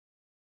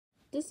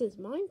This is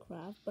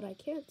Minecraft, but I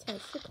can't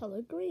touch the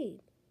color green.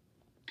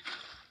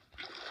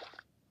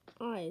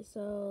 Alright,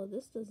 so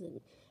this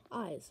doesn't...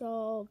 Alright,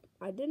 so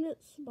I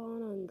didn't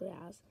spawn on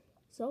grass.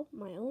 So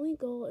my only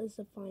goal is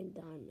to find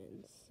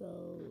diamonds.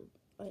 So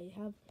I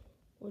have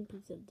one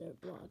piece of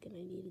dirt block and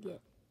I need to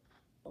get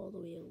all the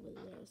way over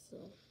there. So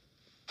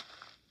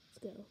let's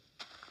go.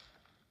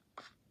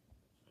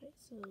 Alright,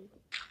 so...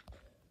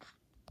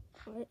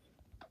 Alright.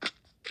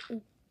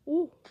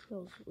 Ooh, that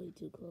was way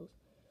too close.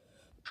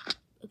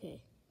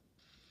 Okay.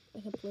 I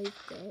can place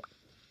that.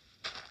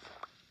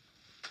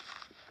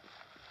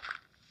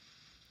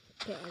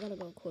 Okay, I gotta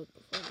go quick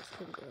before this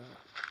can grow.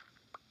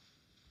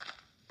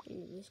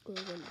 And this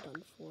grows I'm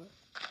done for.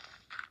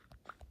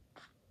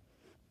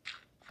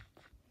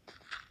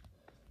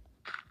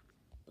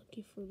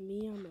 Lucky for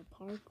me, I'm a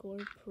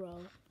parkour pro.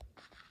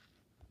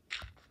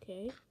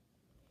 Okay.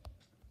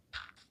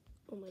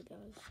 Oh my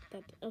gosh.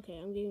 Okay,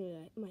 I'm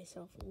giving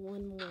myself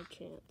one more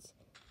chance.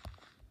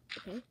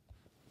 Okay.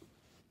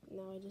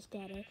 Now I just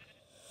gotta...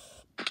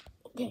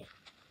 Okay.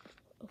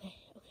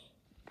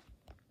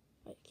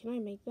 Wait, can I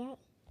make that?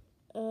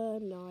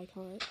 No, I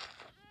can't.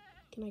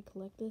 Can I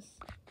collect this?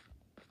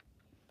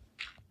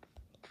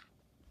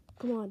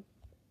 Come on.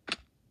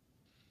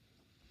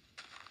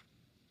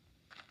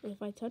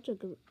 If I touch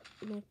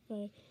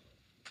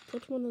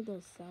one of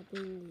those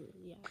saplings,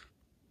 yeah.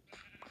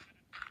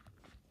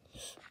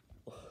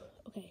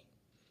 Okay.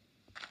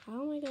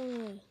 How am I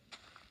gonna...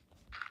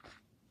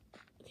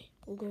 Okay,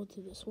 we'll go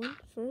to this one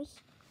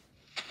first.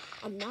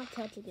 I'm not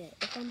touching it.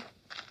 If I'm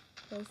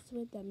close to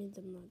it, that means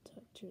I'm not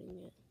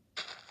touching it.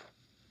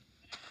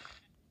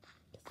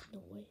 There's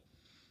no way.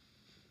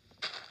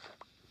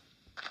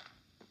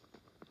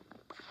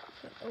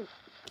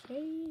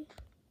 Okay.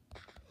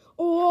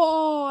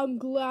 Oh, I'm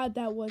glad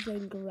that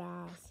wasn't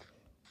grass.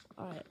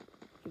 Alright,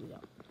 here we go.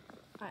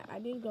 I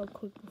need to go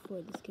quick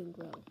before this can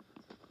grow.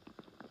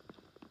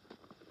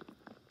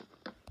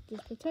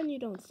 Just pretend you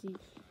don't see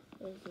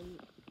those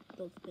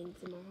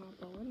things in my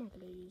hotbar. We're not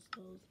gonna use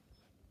those.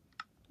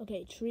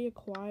 Okay, tree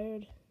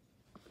acquired.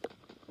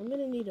 I'm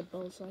gonna need a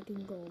bow so I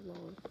can go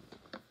along.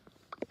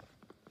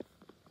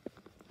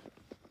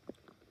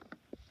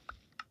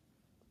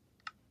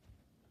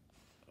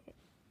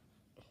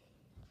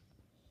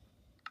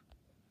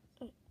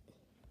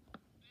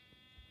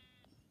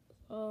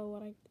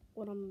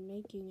 What I'm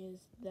making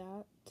is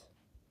that,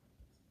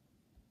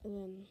 and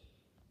then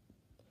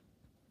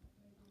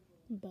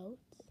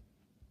boats.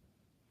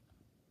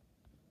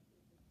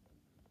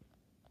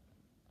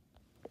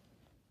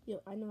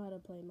 Yo, I know how to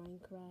play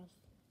Minecraft.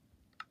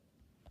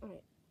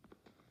 Alright.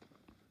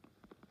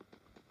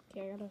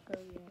 Okay, I gotta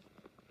hurry up.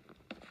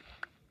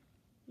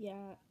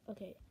 Yeah,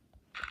 okay.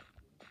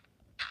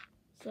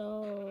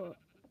 So,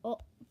 oh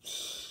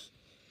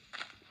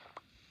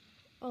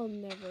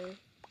never.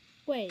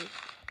 Wait.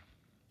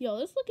 Yo,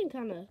 this looking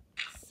kind of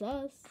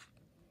sus.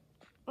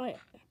 Alright.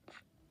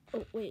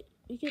 Oh, wait.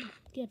 We can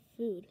get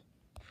food.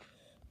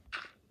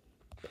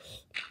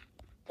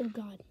 Oh,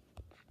 God.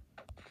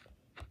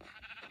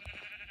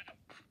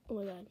 Oh,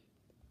 my God.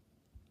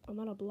 I'm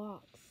out of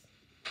blocks.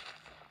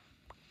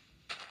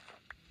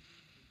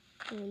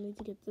 I need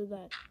to get to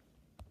that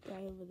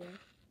guy over there.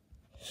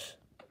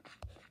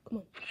 Come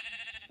on.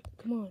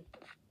 Come on.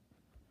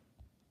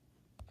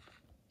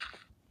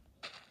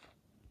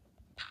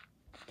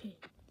 Okay,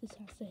 this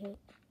has to hit.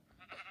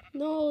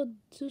 No,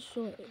 too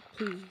short,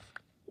 please.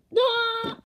 No!